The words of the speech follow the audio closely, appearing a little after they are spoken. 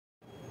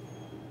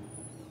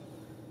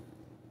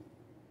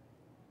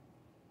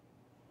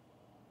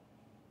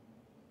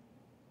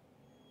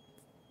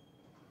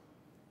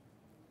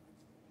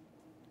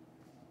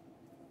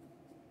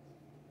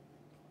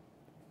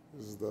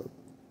This is the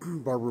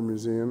Barber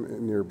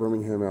Museum near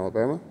Birmingham,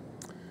 Alabama,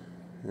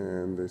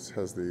 and this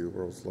has the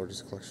world's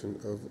largest collection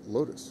of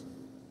Lotus.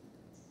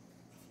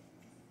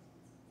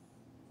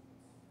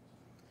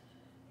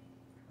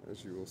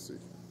 As you will see.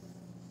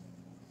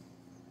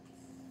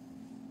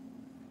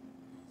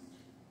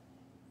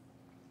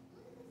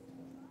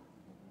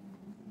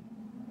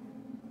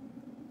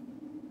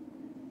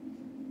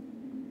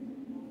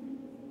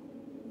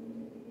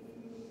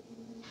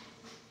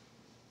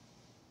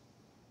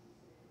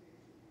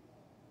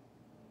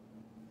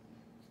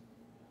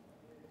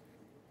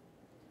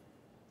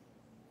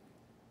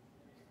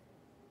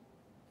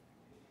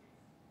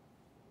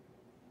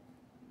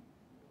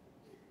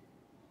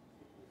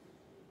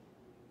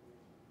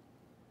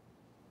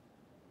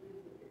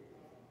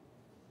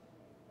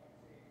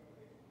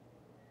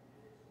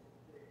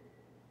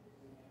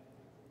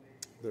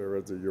 There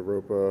is a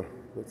Europa,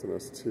 that's an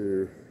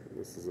S2,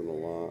 this is an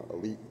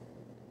Elite.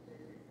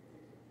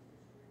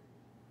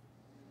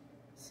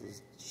 This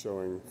is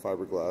showing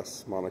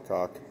fiberglass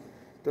monocoque,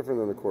 different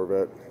than the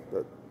Corvette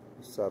that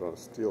sat on a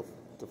steel,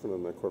 different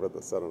than the Corvette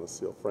that sat on a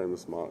steel frame.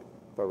 This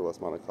fiberglass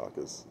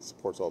monocoque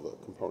supports all the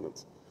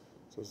components,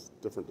 so it's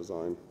different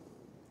design,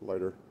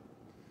 lighter.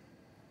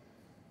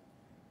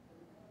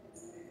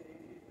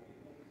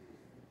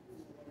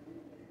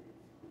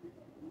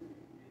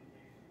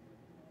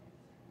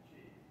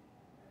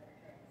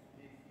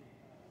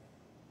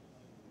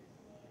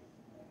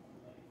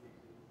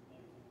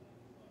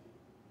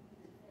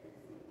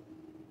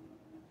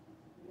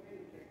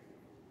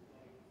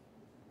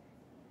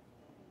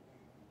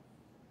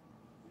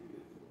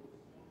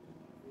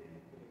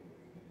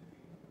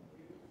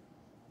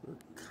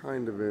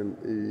 Kind of in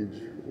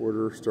age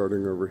order,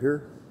 starting over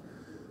here.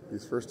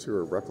 These first two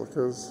are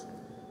replicas.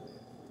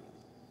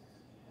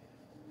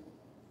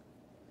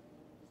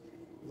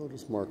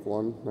 Lotus Mark I,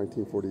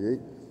 1948.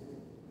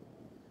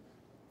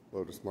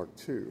 Lotus Mark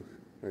II,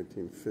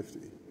 1950.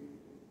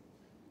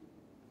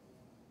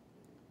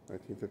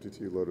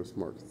 1952 Lotus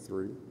Mark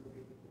III.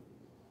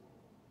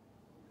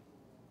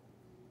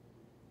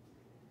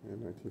 And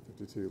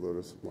 1952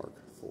 Lotus Mark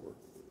IV.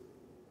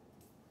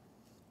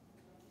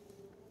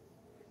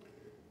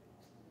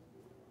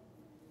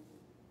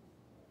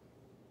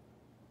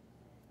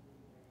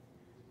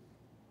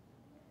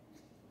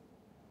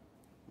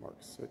 Mark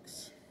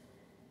 6.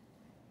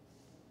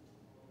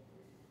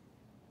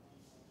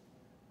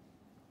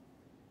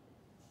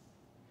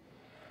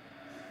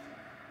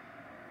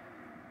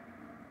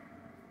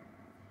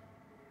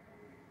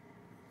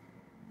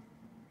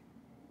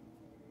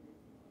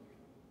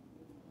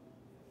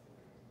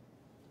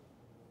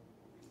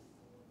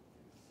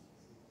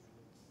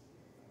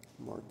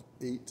 Mark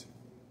 8.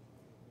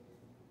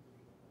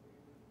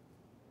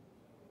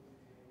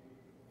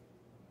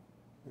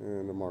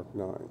 And a Mark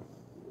 9.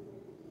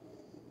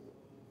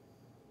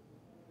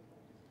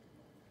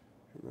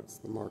 That's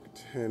the Mark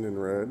 10 in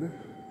red.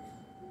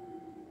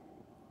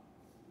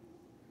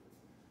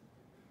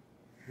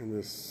 And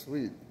this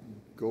sweet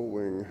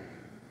Goldwing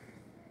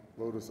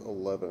Lotus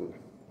 11.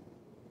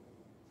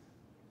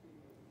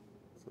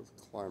 So it's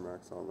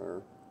Climax on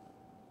there.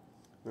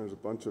 There's a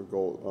bunch of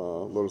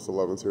Lotus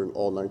 11s here,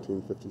 all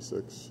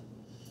 1956.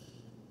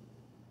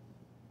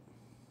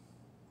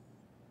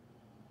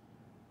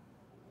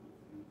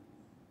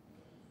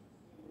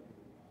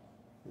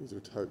 These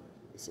are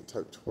it's a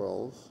Type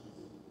 12.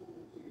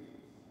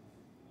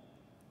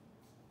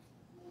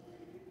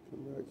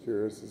 Come back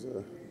here, this is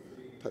a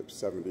Type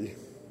 70,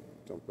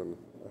 jumping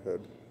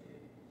ahead.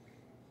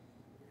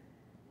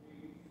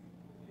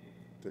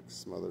 Dick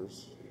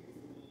Smothers.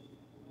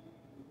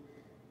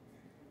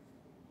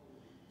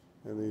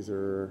 And these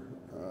are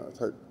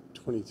Type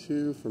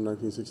 22 from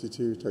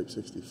 1962, Type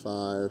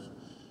 65,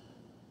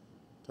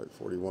 Type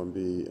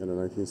 41B, and a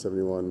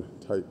 1971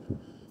 Type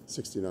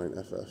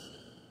 69FF.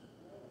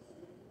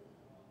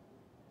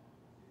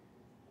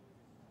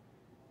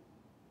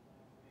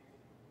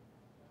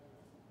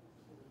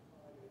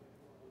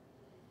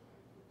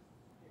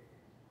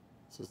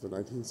 This is the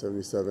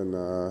 1977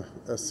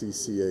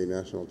 SCCA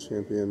National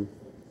Champion,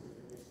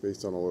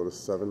 based on a Lotus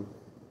 7.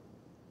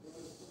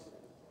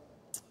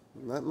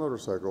 And that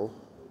motorcycle,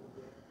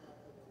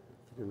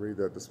 if you can read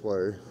that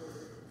display,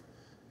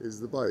 is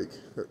the bike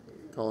that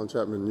Colin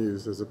Chapman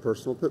used as a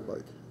personal pit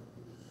bike.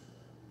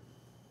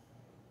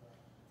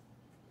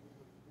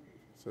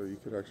 So you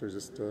could actually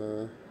just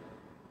put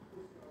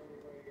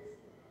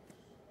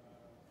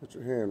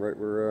your hand right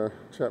where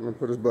Chapman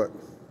put his butt.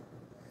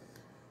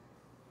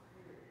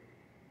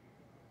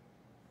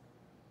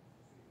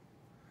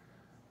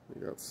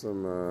 We got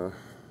some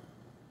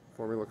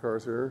Formula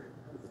cars here.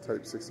 The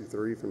Type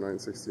 63 from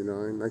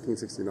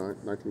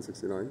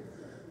 1969.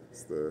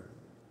 It's the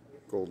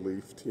gold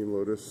leaf Team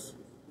Lotus.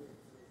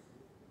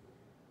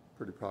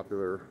 Pretty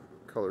popular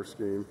color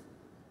scheme.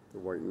 The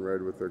white and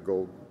red with their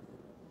gold.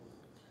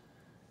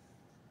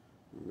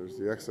 And there's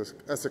the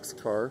Essex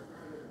car.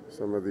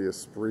 Some of the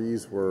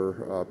Esprits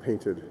were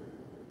painted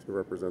to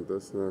represent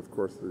this. And then of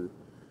course the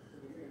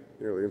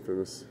nearly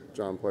infamous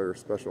John Player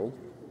Special.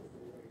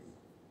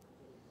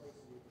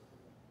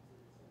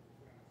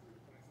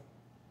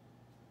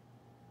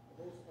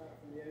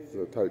 This is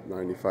a Type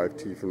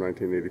 95T from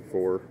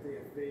 1984.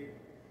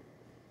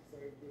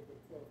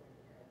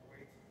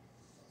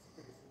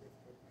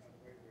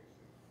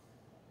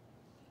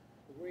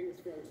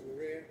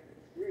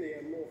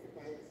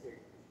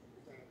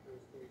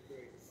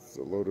 It's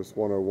a Lotus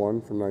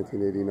 101 from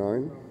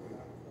 1989.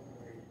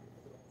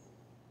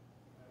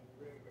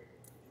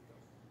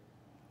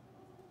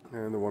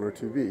 And the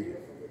 102B,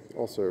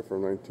 also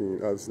from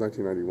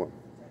 1991.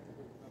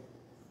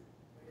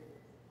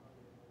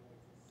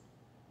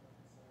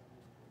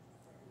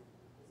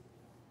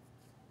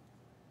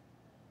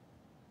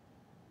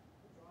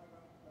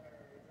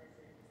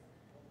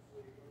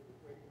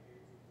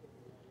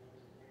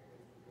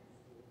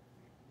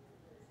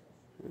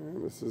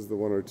 And this is the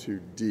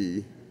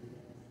 102D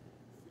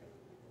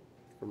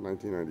from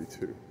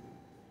 1992.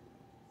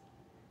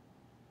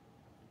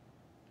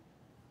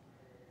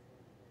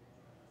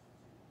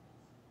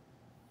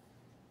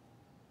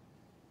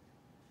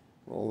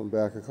 Rolling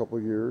back a couple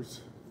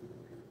years,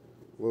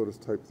 Lotus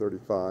Type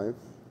 35.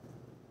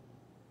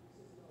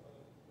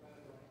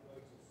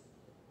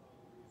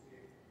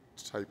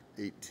 Type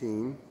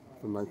 18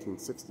 from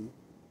 1960.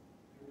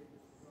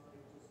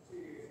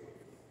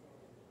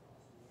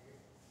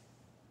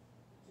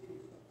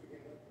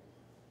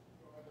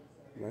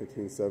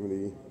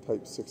 (1970)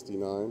 Type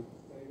 69.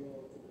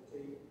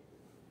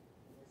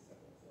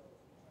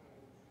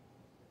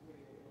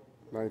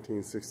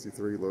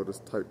 (1963) Lotus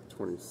Type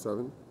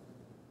 27.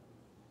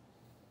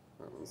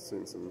 That one's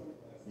seen some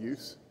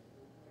use.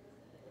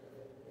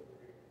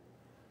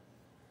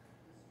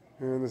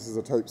 And this is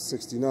a Type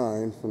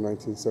 69 from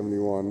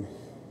 1971,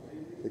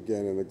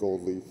 again in the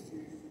gold leaf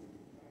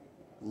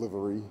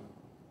livery,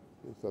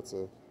 if that's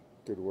a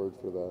good word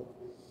for that.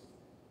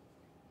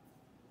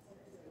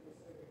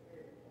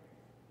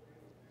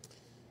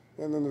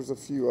 And then there's a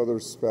few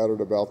others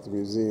spattered about the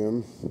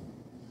museum.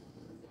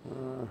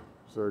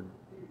 There's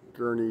a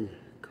gurney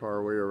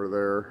car way over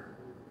there,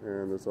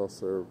 and there's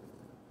also,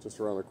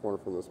 just around the corner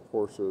from this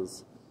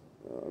Porsche's,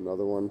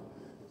 another one.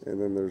 And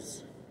then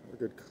there's a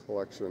good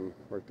collection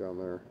right down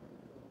there.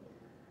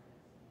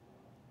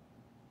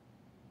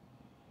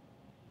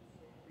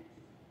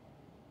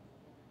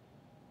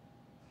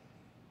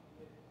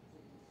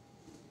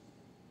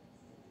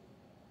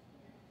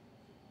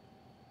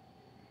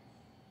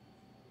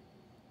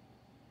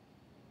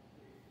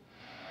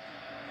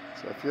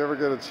 So if you ever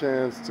get a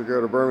chance to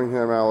go to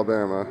Birmingham,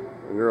 Alabama,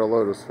 and you're a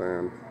Lotus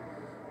fan,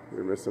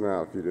 you're missing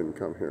out if you didn't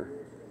come here.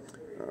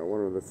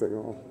 One other thing,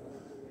 I'll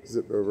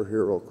zip over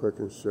here real quick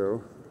and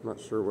show. I'm not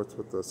sure what's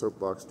with the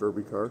soapbox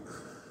derby car,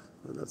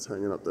 but that's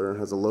hanging up there and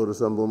has a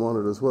Lotus emblem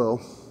on it as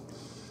well.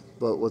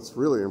 But what's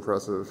really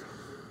impressive,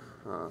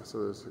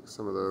 so there's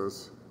some of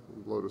those,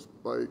 Lotus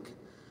bike,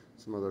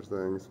 some other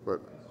things,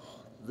 but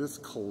this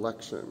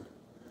collection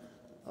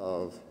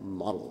of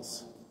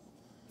models,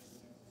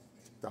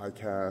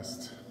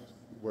 die-cast,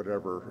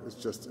 whatever, is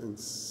just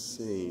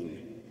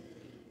insane.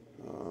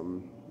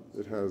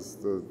 It has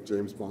the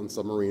James Bond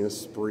submarine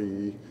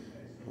Esprit,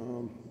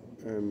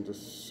 and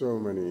just so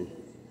many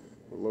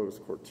Lotus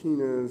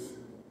Cortinas.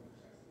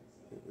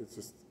 It's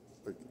just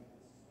like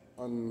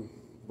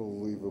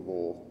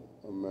unbelievable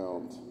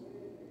amount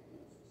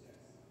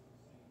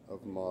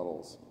of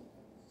models.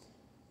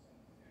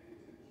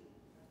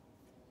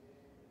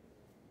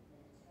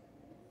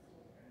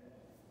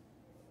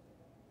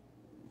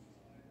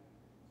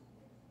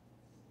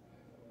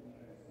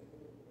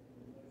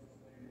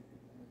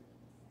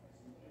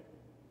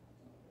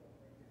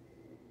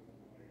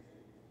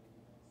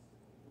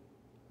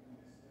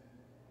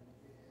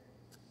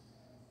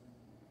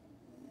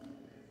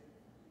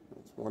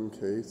 One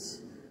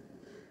case.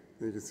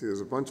 You can see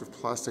there's a bunch of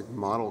plastic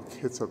model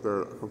kits up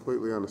there,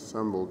 completely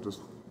unassembled,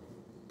 just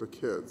the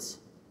kits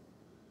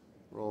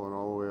rolling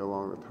all the way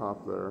along the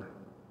top there.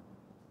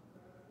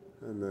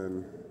 And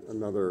then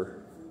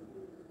another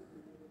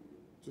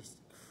just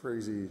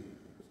crazy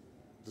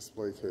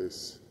display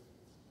case.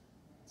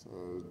 It's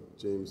a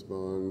James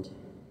Bond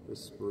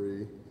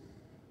Esprit,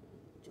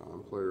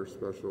 John Player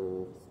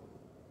Special.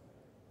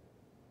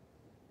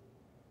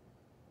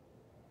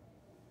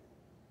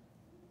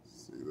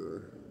 See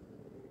the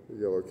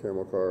yellow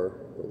camel car,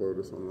 the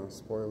Lotus on the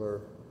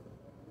spoiler.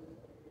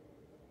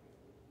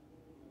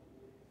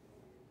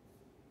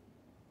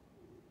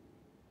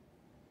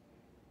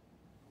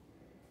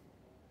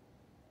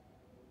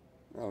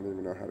 I don't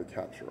even know how to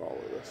capture all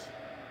of this.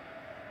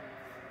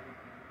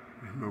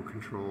 Remote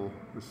control,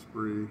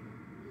 Esprit,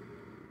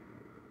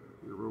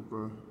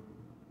 Europa.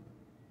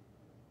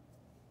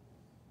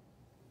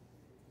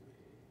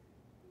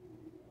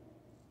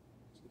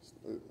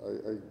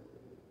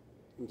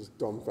 I'm just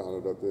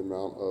dumbfounded at the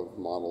amount of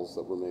models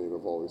that remain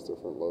of all these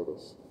different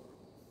Lotus.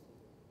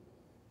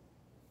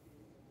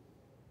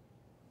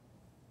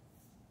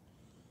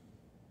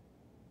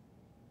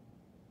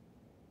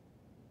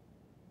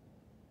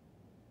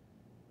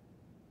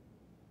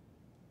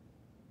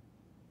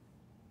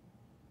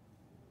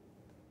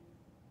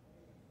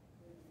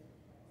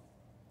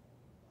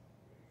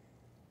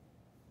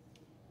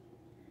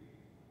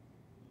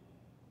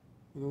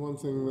 And the one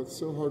thing that's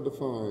so hard to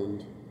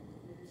find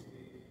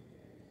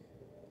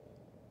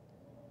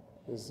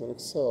is an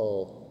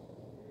Excel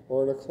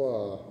or an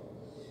Eclat.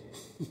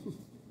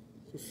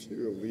 A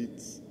few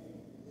elites.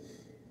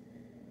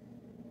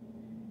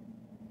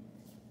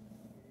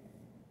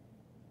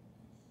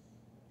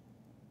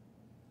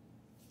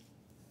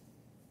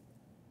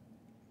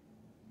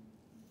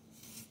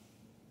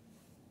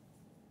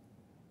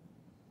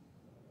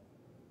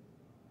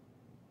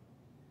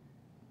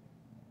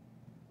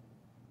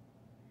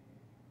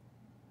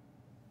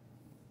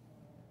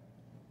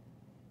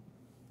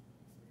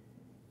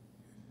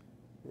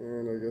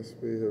 And I guess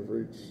we have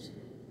reached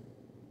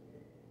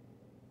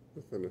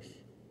the finish.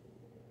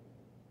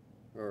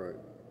 All right.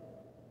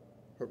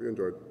 Hope you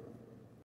enjoyed.